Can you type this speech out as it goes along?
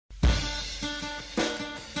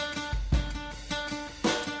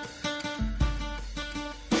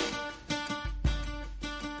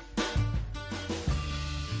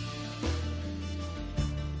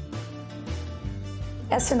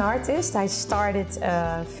As an artist, I started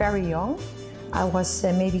very young. I was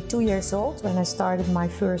maybe 2 years old when I started my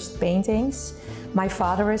first paintings. My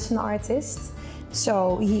father is an artist,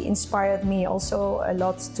 so he inspired me also a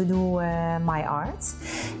lot to do my art.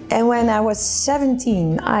 And when I was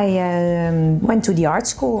 17, I went to the art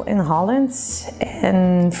school in Holland,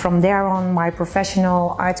 and from there on my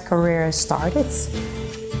professional art career started.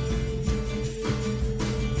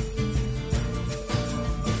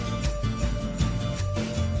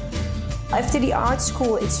 After the art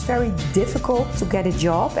school, it's very difficult to get a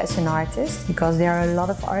job as an artist because there are a lot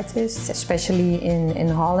of artists, especially in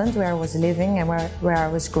Holland where I was living and where I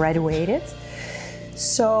was graduated.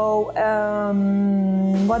 So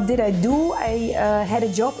what did I do? I had a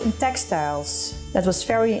job in textiles. That was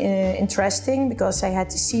very interesting because I had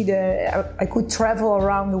to see I could travel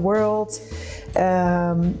around the world,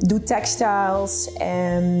 do textiles,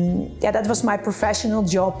 and yeah, that was my professional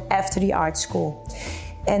job after the art school.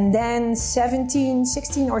 And then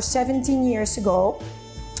 16 or 17 years ago,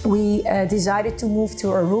 we decided to move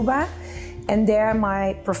to Aruba, and there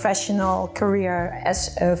my professional career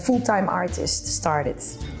as a full-time artist started.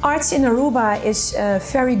 Arts in Aruba is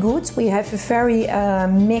very good. We have a very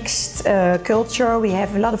mixed culture. We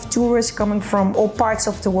have a lot of tourists coming from all parts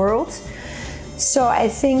of the world. So I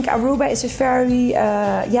think Aruba is a very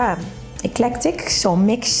eclectic, so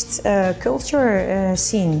mixed culture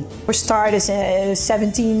scene. We started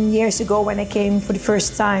 17 years ago when I came for the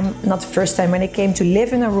first time, not the first time, when I came to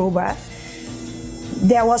live in Aruba.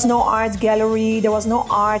 There was no art gallery, there was no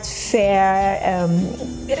art fair,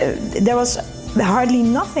 there was hardly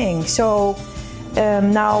nothing. So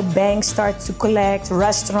now banks start to collect,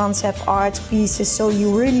 restaurants have art pieces, so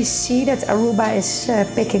you really see that Aruba is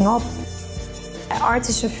picking up. Art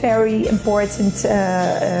is a very important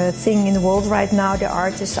thing in the world right now. The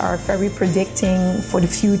artists are very predicting for the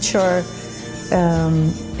future.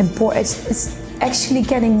 It's actually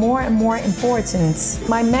getting more and more important.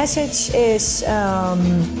 My message is,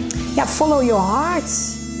 follow your heart.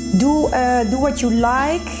 Do what you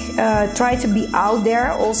like. Try to be out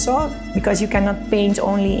there also, because you cannot paint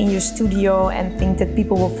only in your studio and think that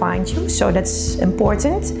people will find you. So that's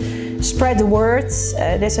important. Spread the word.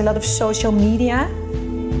 There's a lot of social media.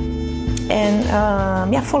 And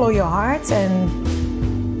follow your heart and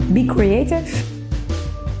be creative.